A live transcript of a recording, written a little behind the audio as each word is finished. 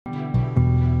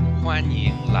欢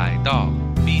迎来到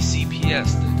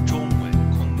BCPS 的中文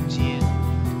空间。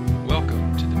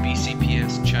Welcome to the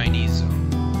BCPS Chinese Zone.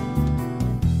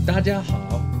 大家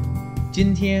好，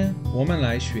今天我们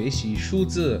来学习数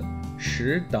字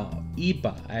10到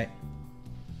100。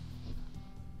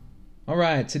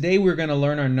Alright, today we're going to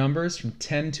learn our numbers from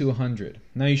 10 to 100.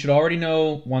 Now you should already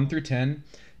know 1 through 10.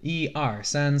 1, 2, 3, 4, 5,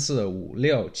 6, 7,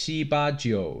 8,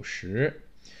 9,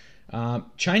 10.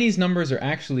 Chinese numbers are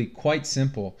actually quite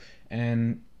simple,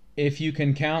 and if you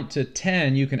can count to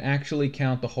 10, you can actually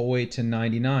count the whole way to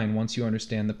 99 once you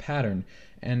understand the pattern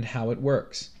and how it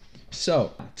works.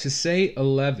 So, to say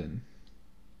 11,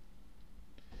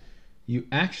 you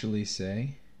actually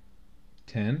say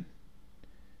 10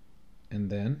 and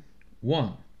then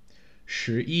 1.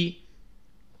 11.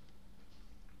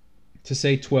 To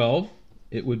say 12,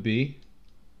 it would be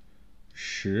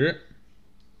 12.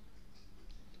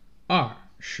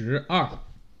 12.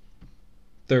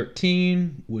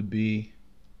 13 would be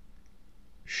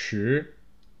 13.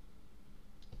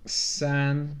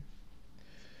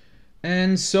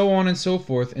 And so on and so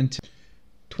forth until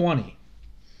 20.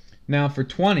 Now for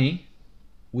 20,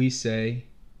 we say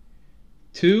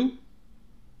 2,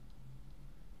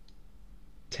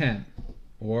 10,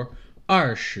 or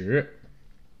 20.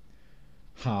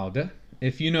 好的.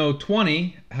 If you know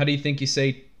 20, how do you think you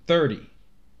say 30?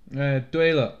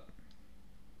 对了.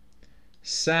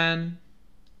 30.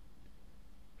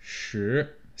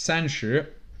 30.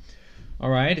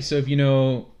 Alright, so if you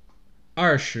know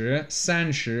 20,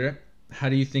 30, how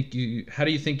do you think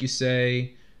you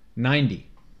say 90?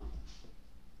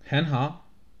 很好.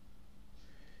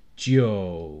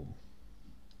 90.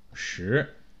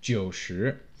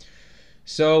 90.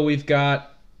 So we've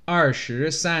got 20,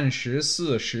 30, 40, 50,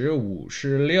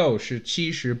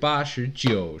 60, 70,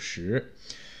 80,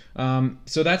 90.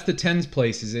 So that's the tens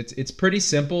places. It's pretty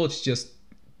simple. It's just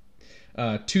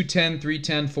 210,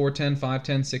 310, 410,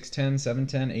 510, 610,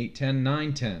 710, 810,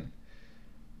 910.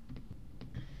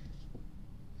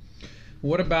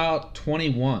 What about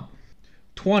 21?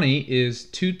 20 is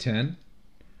 210.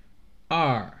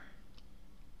 10.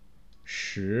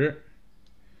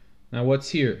 Now what's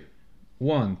here?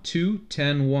 1, 2,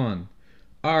 10, 1.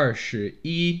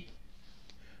 21.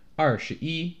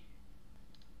 21.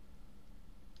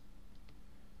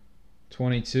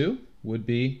 22 would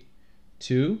be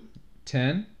 2,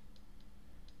 10,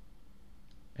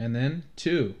 and then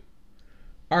 2.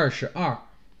 22.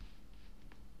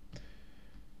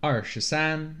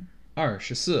 23,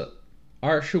 24,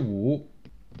 25.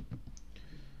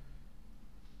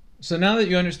 So now that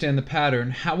you understand the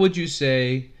pattern, how would you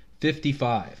say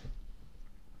 55?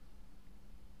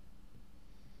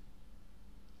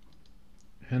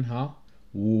 很好.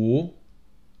 5,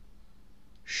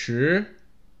 10,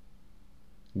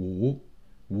 5,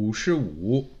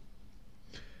 55.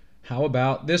 How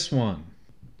about this one?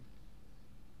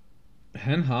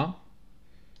 很好.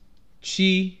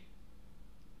 7,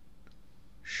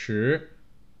 10,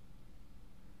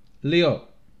 6.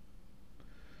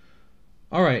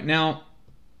 Alright, now,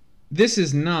 this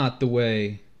is not the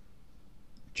way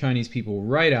Chinese people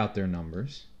write out their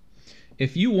numbers.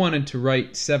 If you wanted to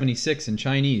write 76 in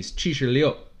Chinese,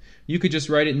 76, you could just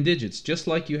write it in digits, just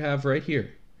like you have right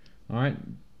here. Alright,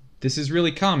 this is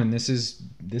really common. This is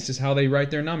how they write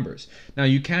their numbers. Now,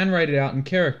 you can write it out in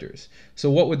characters.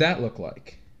 So what would that look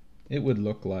like? It would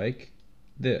look like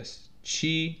this.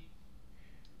 7,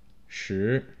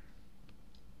 10,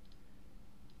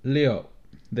 6.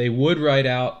 They would write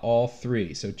out all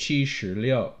three. So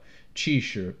 76,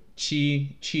 77,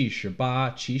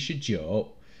 78, 79.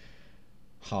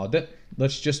 好的.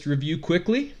 Let's just review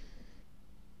quickly.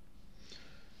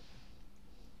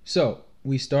 So,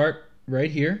 we start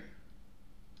right here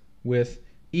with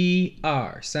 1, 2,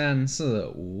 3,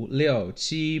 4, 5, 6,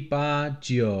 7, 8, 9,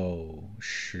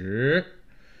 10.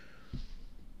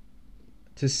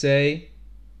 To say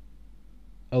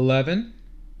 11,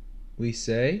 we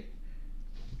say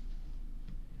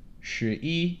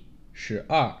 11,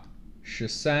 12, 13,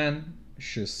 14,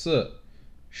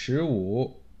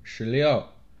 15,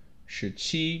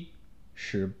 16,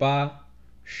 17,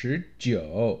 18,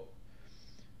 19.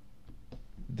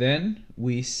 Then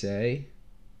we say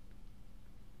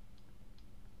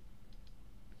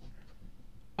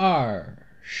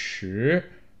 20.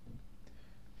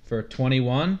 For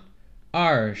 21,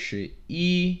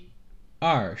 21,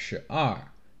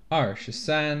 22, 23, 24,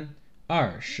 25,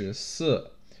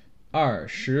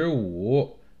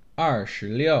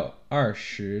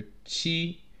 26,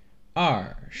 27,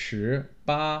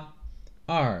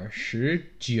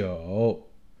 28,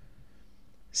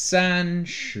 29,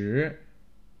 30.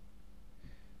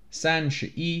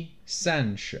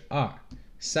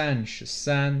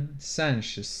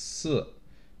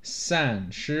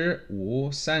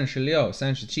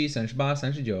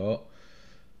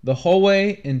 The whole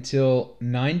way until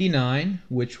 99,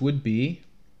 which would be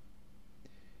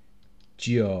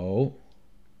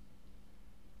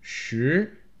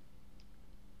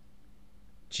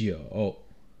 9、10、9.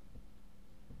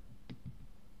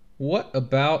 What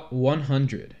about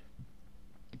 100?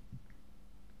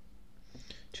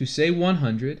 To say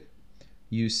 100,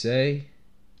 you say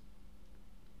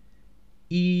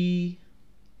 100.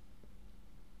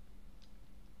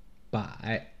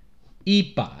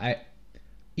 100.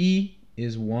 1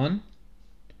 is 1.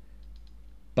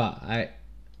 百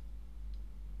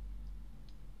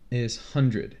is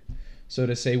 100. So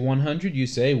to say 100, you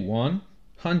say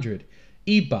 100.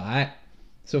 100.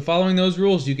 So following those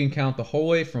rules, you can count the whole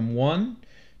way from 1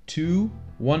 to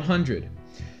 100.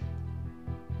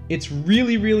 It's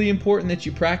really, really important that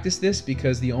you practice this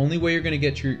because the only way you're going to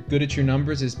get good at your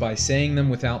numbers is by saying them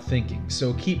without thinking.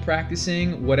 So keep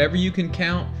practicing. Whatever you can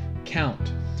count,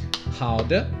 count. 好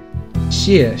的，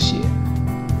谢谢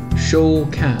收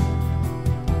看，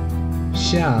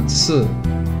下次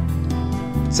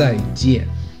再见。